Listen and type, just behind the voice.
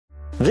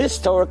This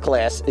Torah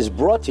class is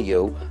brought to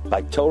you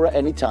by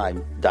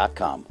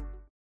TorahAnytime.com.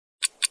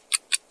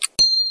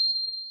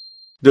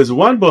 There's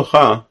one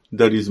bracha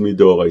that is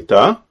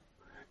midoraita,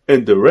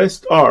 and the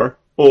rest are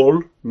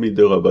all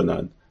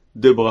midirabanan.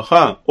 The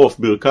bracha of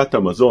Birkat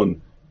Hamazon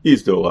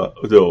is the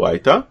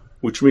oraita,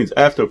 which means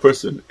after a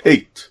person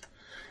ate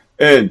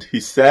and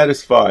he's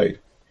satisfied,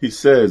 he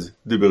says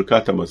the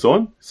Birkat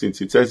Hamazon, since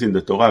it says in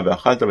the Torah,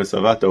 Ve'achalta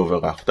ve'savata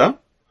uverachta.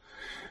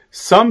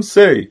 Some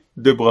say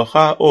the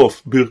bracha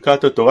of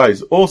Birkat Torah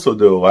is also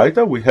the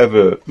oraita. We have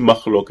a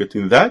machloket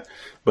in that,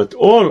 but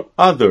all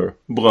other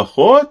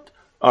brachot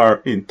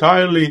are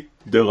entirely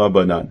the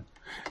Rabbanan.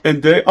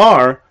 And they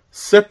are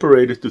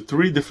separated to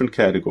three different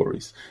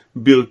categories: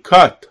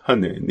 Birkat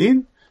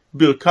HaNe'enin,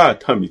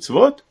 Birkat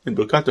HaMitzvot, and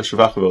Birkat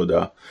HaShavach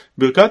VeHoda'ah.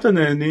 Birkat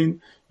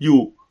HaNe'enin,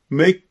 you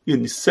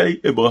say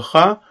a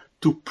bracha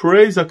to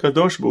praise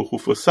HaKadosh Baruch Hu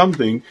for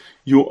something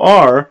you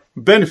are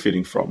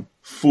benefiting from.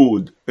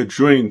 Food, a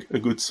drink, a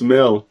good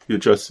smell, you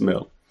just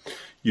smell.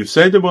 You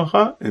say the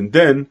bracha, and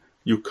then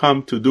you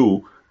come to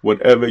do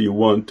whatever you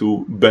want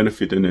to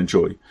benefit and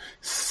enjoy.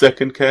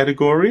 Second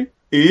category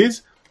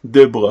is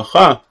the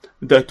bracha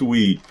that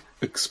we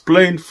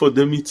explained for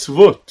the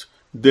mitzvot.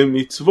 The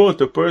mitzvot,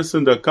 a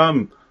person that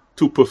comes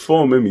to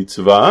perform a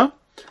mitzvah,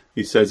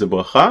 he says a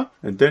bracha,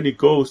 and then he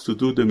goes to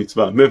do the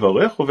mitzvah.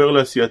 Mevarech over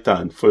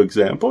la'asiyatan. For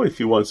example, if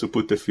he wants to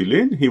put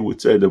tefillin, he would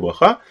say the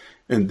bracha,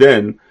 and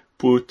then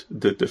put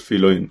the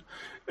tefillin.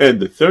 And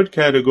the third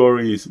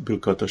category is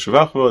Birkat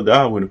HaShavach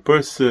VeHoda'ah, when a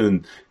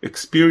person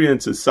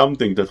experiences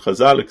something that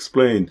Chazal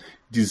explained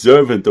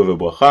deserving of a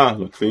bracha,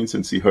 like for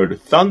instance he heard a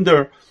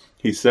thunder,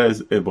 he says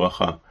a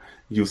bracha.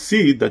 You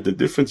see that the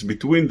difference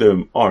between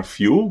them are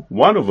few.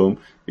 One of them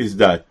is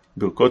that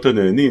Birkat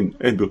HaNe'enin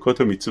and Birkat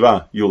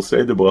HaMitzvah, you'll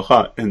say the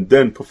bracha and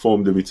then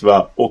perform the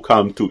mitzvah or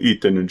come to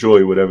eat and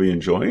enjoy whatever you're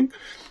enjoying.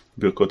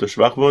 Birkat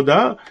HaShavach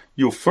VeHoda'ah,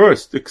 you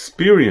first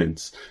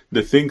experience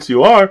the things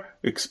you are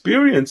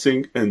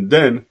experiencing and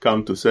then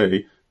come to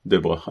say the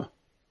bracha.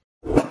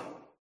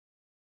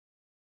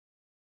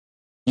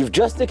 You've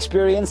just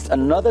experienced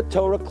another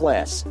Torah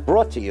class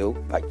brought to you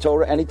by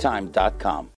TorahAnytime.com.